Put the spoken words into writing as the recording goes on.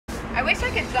I wish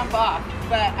I could jump off,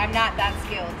 but I'm not that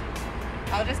skilled.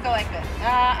 I'll just go like this.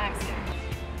 I'm scared.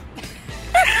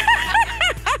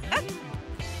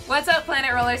 What's up,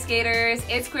 Planet Roller Skaters?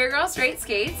 It's Queer Girl Straight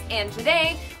Skates, and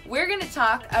today we're going to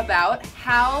talk about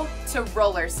how to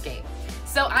roller skate.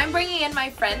 So I'm bringing in my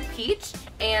friend Peach,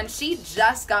 and she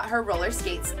just got her roller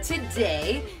skates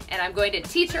today, and I'm going to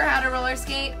teach her how to roller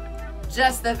skate,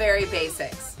 just the very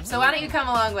basics. So why don't you come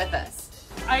along with us?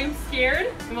 I'm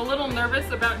scared. I'm a little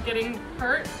nervous about getting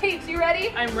hurt. Peach, you ready?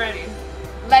 I'm ready.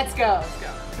 Let's go. Let's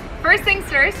go. First things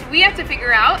first, we have to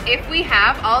figure out if we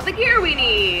have all the gear we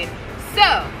need.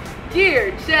 So,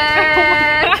 gear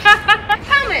check.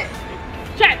 Helmet.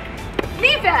 Check.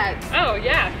 Knee pads. Oh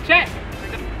yeah, check.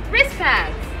 Wrist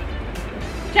pads.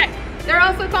 Check. They're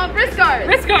also called wrist guards.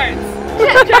 Wrist guards.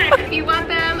 Check. If you want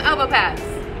them, elbow pads.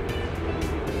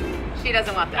 She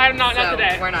doesn't want them. I'm not so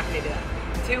today. We're not going to do that.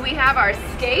 Do we have our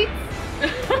skates?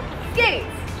 Skates.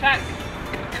 Check.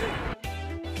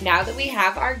 Now that we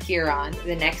have our gear on,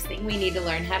 the next thing we need to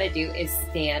learn how to do is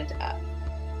stand up.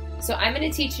 So I'm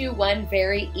going to teach you one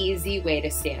very easy way to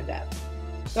stand up.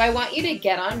 So I want you to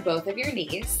get on both of your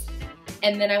knees,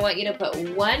 and then I want you to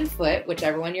put one foot,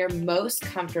 whichever one you're most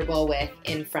comfortable with,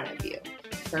 in front of you.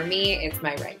 For me, it's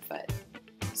my right foot.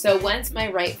 So once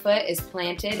my right foot is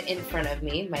planted in front of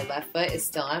me, my left foot is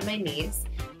still on my knees,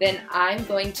 then I'm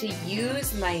going to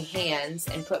use my hands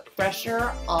and put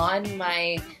pressure on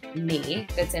my knee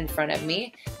that's in front of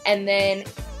me. And then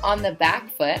on the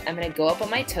back foot, I'm going to go up on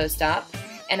my toe stop,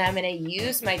 and I'm going to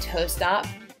use my toe stop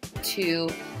to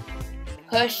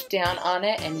push down on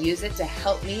it and use it to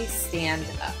help me stand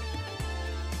up.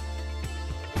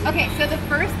 Okay, so the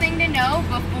first thing to know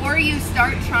before you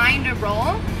start trying to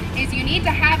roll is you need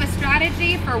to have a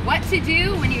strategy for what to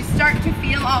do when you start to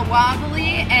feel all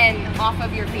wobbly and off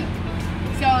of your feet.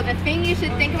 So the thing you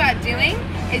should think about doing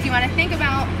is you want to think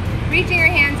about reaching your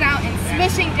hands out and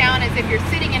smishing down as if you're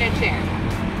sitting in a chair.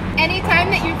 Anytime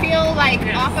that you feel like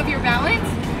off of your balance,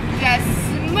 just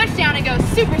smush down and go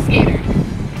super skater.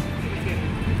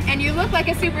 And you look like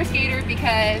a super skater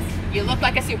because you look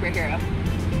like a superhero.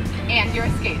 And you're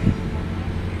a skater.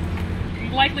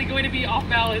 I'm likely going to be off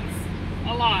balance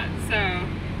a lot, so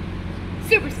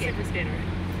super skater. Super skater.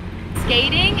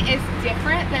 Skating is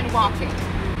different than walking,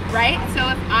 right? So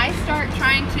if I start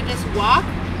trying to just walk,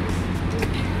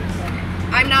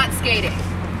 I'm not skating.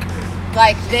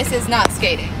 Like, this is not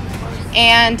skating.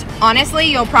 And honestly,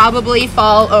 you'll probably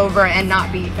fall over and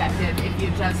not be effective if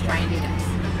you just try and do this.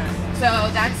 So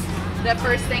that's the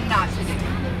first thing not to do.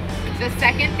 The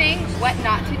second thing, what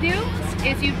not to do,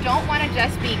 is you don't want to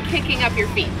just be kicking up your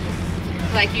feet.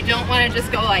 Like, you don't want to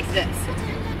just go like this.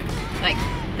 Like,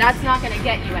 that's not going to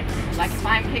get you anywhere. Like, if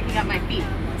I'm kicking up my feet,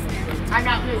 I'm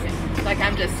not moving. Like,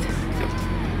 I'm just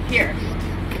here,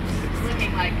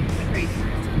 looking like a crazy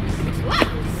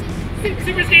person.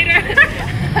 Super skater.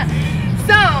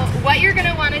 So, what you're going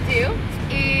to want to do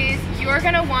is you're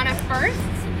going to want to first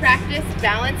practice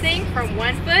balancing from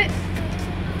one foot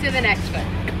to the next foot.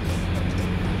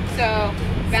 So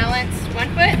balance one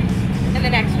foot and the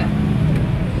next foot.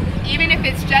 Even if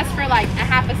it's just for like a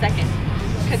half a second,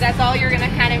 because that's all you're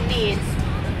gonna kind of need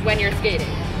when you're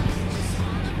skating.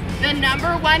 The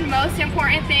number one most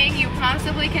important thing you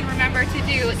possibly can remember to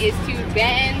do is to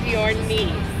bend your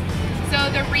knees.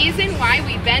 So the reason why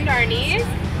we bend our knees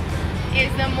is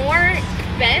the more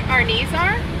bent our knees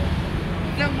are,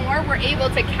 the more we're able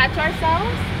to catch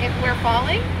ourselves if we're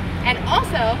falling. And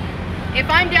also, if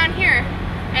I'm down here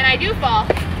and I do fall,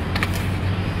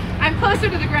 I'm closer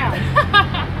to the ground.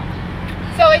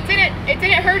 So it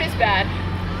didn't hurt as bad.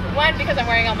 One, because I'm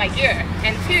wearing all my gear,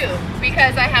 and two,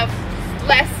 because I have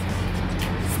less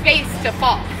space to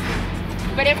fall.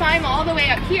 But if I'm all the way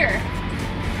up here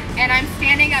and I'm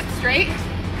standing up straight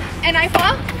and I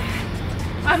fall,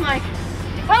 I'm like,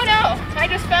 oh no, I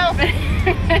just fell.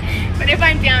 But if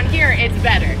I'm down here, it's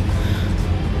better.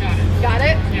 Got it. Got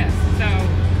it? Yes.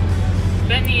 So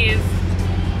bent knees,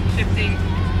 shifting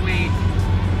weight,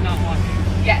 not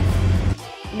walking. Yes.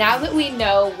 Now that we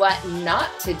know what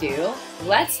not to do,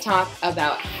 let's talk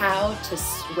about how to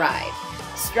stride.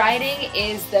 Striding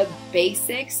is the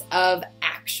basics of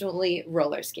actually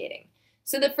roller skating.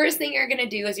 So the first thing you're going to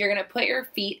do is you're going to put your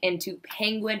feet into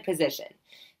penguin position.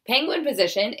 Penguin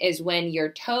position is when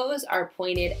your toes are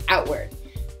pointed outward.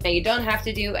 Now you don't have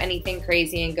to do anything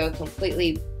crazy and go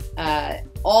completely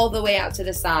all the way out to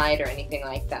the side or anything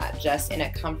like that, just in a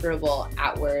comfortable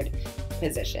outward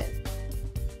position.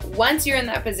 Once you're in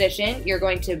that position, you're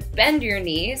going to bend your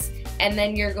knees, and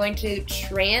then you're going to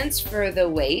transfer the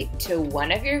weight to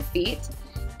one of your feet,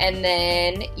 and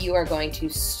then you are going to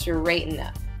straighten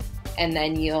up. and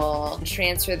then you'll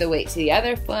transfer the weight to the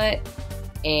other foot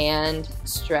and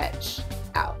stretch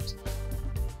out.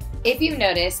 If you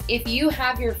notice, if you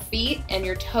have your feet and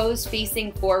your toes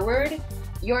facing forward,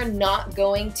 you're not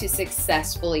going to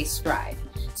successfully stride.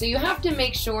 So you have to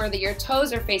make sure that your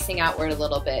toes are facing outward a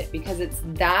little bit, because it's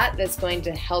that's going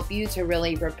to help you to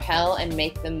really propel and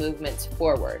make the movements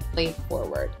forward.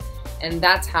 And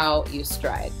that's how you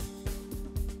stride.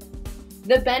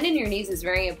 The bend in your knees is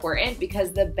very important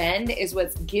because the bend is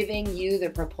what's giving you the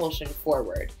propulsion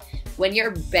forward. When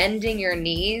you're bending your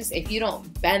knees, if you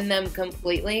don't bend them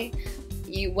completely,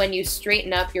 when you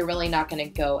straighten up, you're really not going to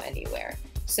go anywhere.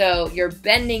 So you're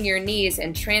bending your knees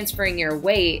and transferring your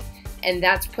weight, and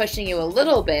that's pushing you a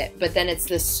little bit, but then it's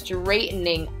the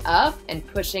straightening up and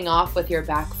pushing off with your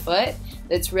back foot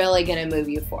that's really going to move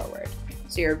you forward.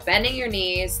 So you're bending your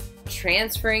knees,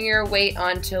 transferring your weight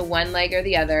onto one leg or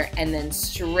the other, and then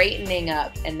straightening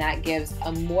up, and that gives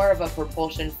more of a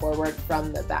propulsion forward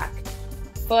from the back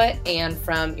foot and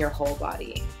from your whole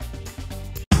body.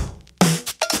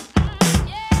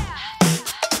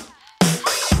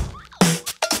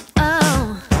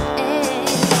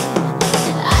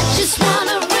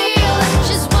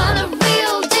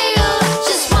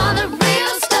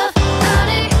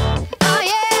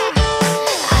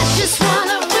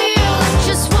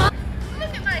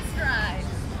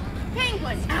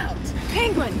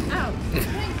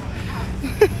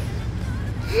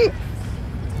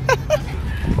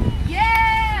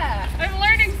 Yeah! I'm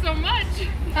learning so much.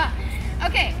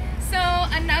 Okay, so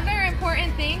another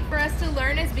important thing for us to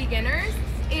learn as beginners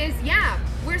is, yeah,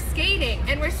 we're skating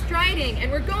and we're striding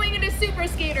and we're going into super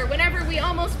skater whenever we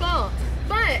almost fall.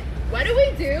 But what do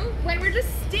we do when we're just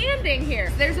standing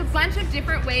here? There's a bunch of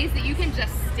different ways that you can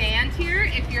just stand here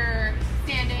if you're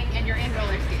standing and you're in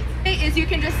roller skates. Is you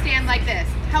can just stand like this.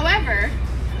 However,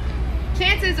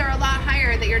 chances are a lot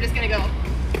higher that you're just gonna go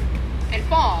and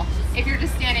fall if you're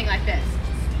just standing like this.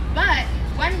 But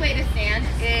one way to stand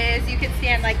is you can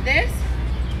stand like this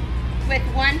with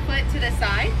one foot to the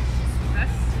side,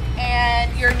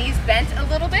 and your knees bent a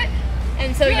little bit,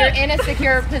 and so you're in a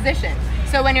secure position.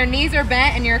 So when your knees are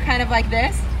bent and you're kind of like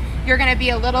this, you're gonna be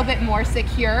a little bit more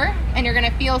secure and you're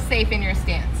gonna feel safe in your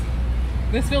stance.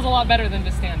 This feels a lot better than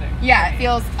just standing. Yeah, it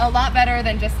feels a lot better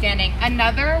than just standing.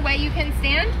 Another way you can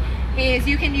stand is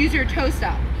you can use your toe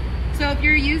stop. So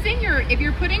if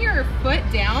you're putting your foot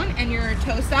down and your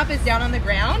toe stop is down on the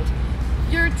ground,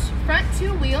 your front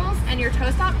two wheels and your toe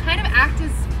stop kind of act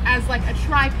as like a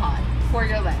tripod for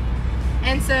your leg.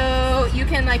 And so you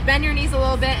can like bend your knees a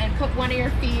little bit and put one of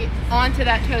your feet onto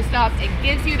that toe stop. It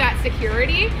gives you that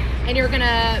security, and you're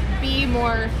gonna be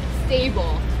more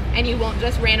stable and you won't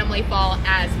just randomly fall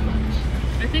as much.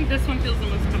 I think this one feels the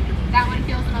most comfortable. That one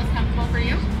feels the most comfortable for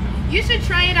you? You should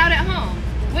try it out at home.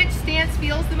 Which stance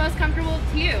feels the most comfortable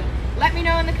to you? Let me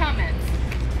know in the comments.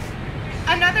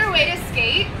 Another way to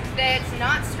skate that's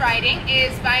not striding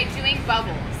is by doing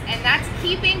bubbles, and that's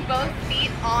keeping both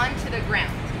feet onto the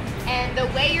ground. And the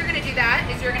way you're gonna do that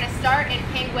is you're gonna start in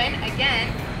penguin.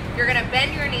 Again, you're gonna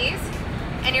bend your knees,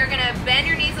 and you're gonna bend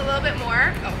your knees a little bit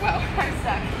more. Oh, wow, I'm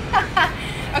stuck.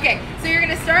 Okay, so you're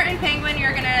gonna start in penguin,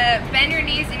 you're gonna bend your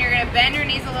knees, and you're gonna bend your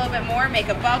knees a little bit more, make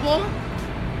a bubble,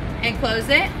 and close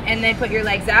it, and then put your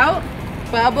legs out,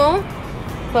 bubble,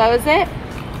 close it,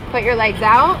 put your legs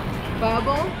out,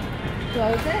 bubble,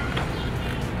 close it.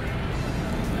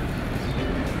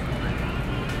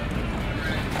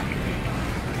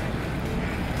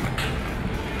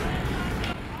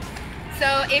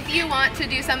 So if you want to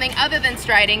do something other than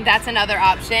striding, that's another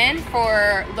option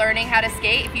for learning how to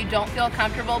skate. If you don't feel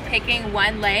comfortable picking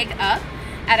one leg up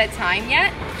at a time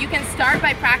yet, you can start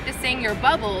by practicing your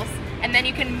bubbles, and then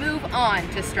you can move on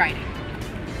to striding.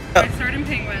 I start in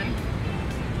penguin.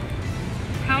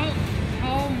 How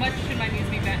much should my knees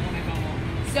be bent when I bubble?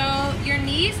 So your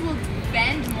knees will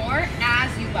bend more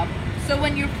as you bubble. So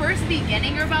when you're first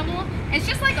beginning your bubble, it's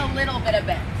just like a little bit of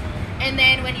bend. And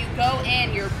then when you go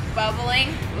in, you're bubbling.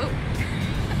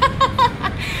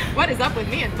 What is up with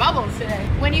me and bubbles today?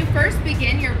 When you first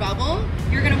begin your bubble,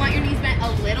 you're gonna want your knees bent a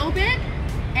little bit,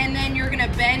 and then you're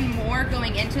gonna bend more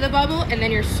going into the bubble, and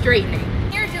then you're straightening.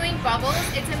 When you're doing bubbles,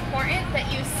 it's important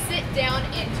that you sit down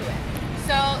into it.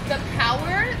 So the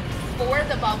power for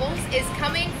the bubbles is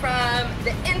coming from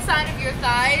the inside of your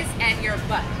thighs and your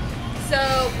butt. So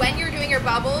when you're doing your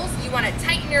bubbles, you want to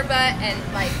tighten your butt and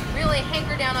like really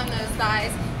hanker down on those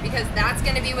thighs, because that's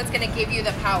going to be what's going to give you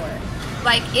the power.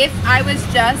 Like if I was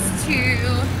just to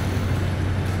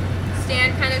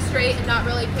stand kind of straight and not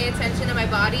really pay attention to my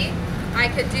body, I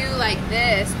could do like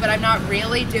this, but I'm not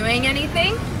really doing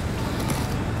anything.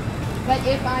 But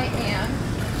if I am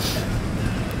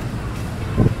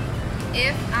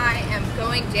if I am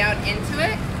going down into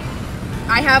it,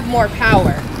 I have more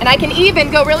power. And I can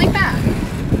even go really fast.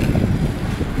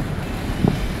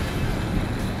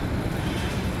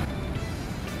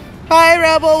 Bye,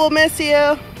 Rebel, we'll miss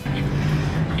you.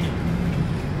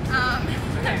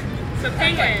 Okay, so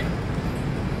penguin.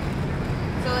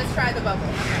 So let's try the bubble.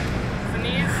 Okay, so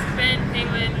knees, bend,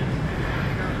 penguin.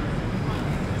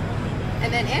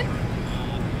 And then in,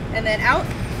 and then out.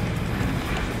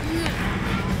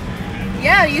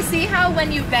 Yeah, you see how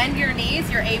when you bend your knees,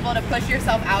 you're able to push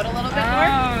yourself out a little bit more?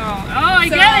 Oh, I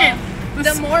get it.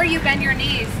 The more you bend your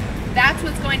knees, that's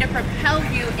what's going to propel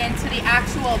you into the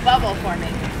actual bubble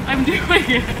forming. I'm doing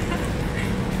it.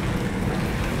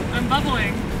 I'm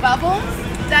bubbling. Bubbles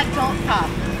that don't pop,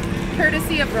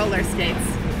 courtesy of roller skates.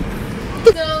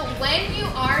 So when you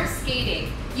are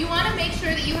skating, you want to make sure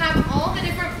that you have all the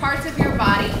different parts of your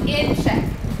body in check.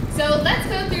 So let's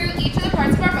go through each of the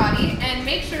parts of our body and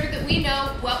make sure that we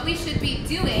know what we should be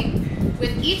doing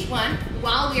with each one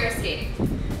while we are skating.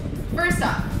 First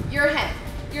off, your head.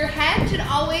 Your head should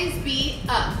always be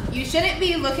up. You shouldn't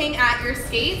be looking at your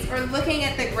skates or looking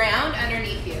at the ground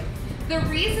underneath you. The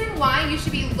reason why you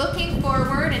should be looking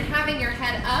forward and having your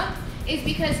head up is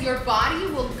because your body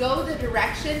will go the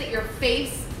direction that your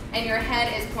face and your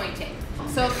head is pointing.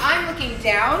 So if I'm looking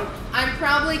down, I'm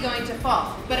probably going to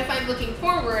fall. But if I'm looking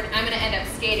forward, I'm going to end up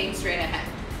skating straight ahead.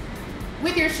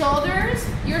 With your shoulders,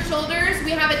 we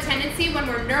have a tendency when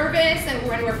we're nervous and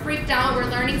when we're freaked out, we're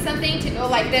learning something, to go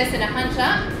like this and a hunch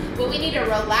up, but we need to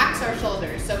relax our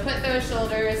shoulders. So put those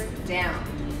shoulders down.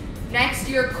 Next,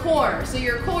 your core. So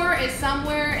your core is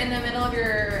somewhere in the middle of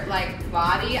your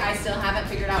body. I still haven't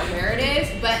figured out where it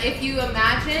is, but if you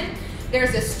imagine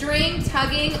there's a string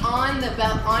tugging on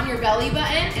your belly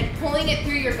button and pulling it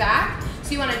through your back.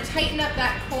 So you want to tighten up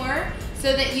that core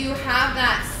so that you have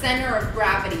that center of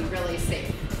gravity really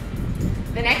safe.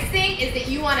 The next thing is that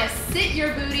you want to sit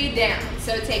your booty down.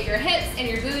 So take your hips and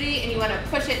your booty and you want to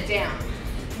push it down.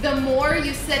 The more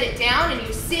you set it down and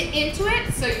you sit into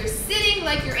it, so you're sitting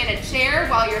like you're in a chair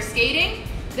while you're skating,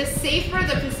 the safer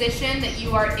the position that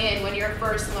you are in when you're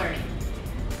first learning.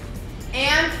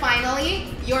 And finally,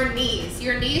 your knees.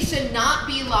 Your knees should not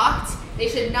be locked. They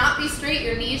should not be straight.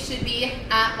 Your knees should be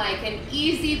at an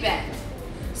easy bend.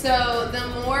 So the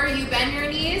more you bend your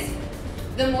knees,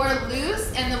 the more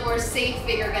loose and the more safe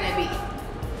that you're gonna be.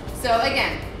 So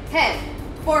again, head,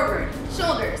 forward,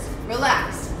 shoulders,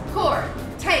 relaxed, core,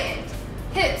 tightened,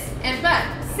 hips and butt,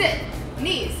 sit,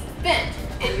 knees, bent,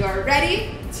 and you're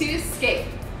ready to skate.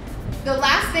 The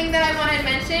last thing that I want to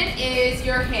mention is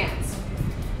your hands.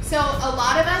 So a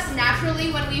lot of us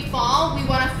naturally when we fall, we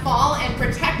want to fall and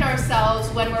protect ourselves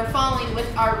when we're falling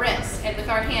with our wrists and with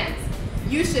our hands.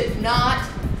 You should not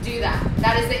do that.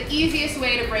 That is the easiest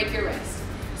way to break your wrist.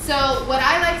 So what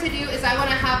I like to do is I want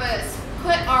to have us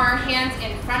put our hands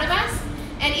in front of us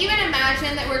and even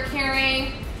imagine that we're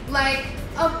carrying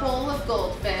a bowl of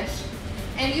goldfish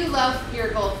and you love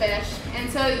your goldfish and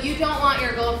so you don't want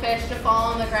your goldfish to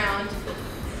fall on the ground.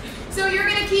 So you're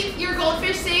going to keep your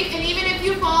goldfish safe, and even if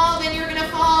you fall, then you're going to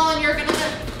fall and you're going to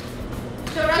let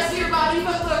the rest of your body,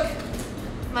 but look,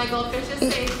 my goldfish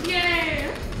is safe.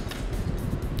 Yay!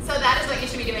 So that is what you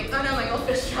should be doing. Oh no, my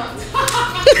goldfish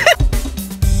dropped.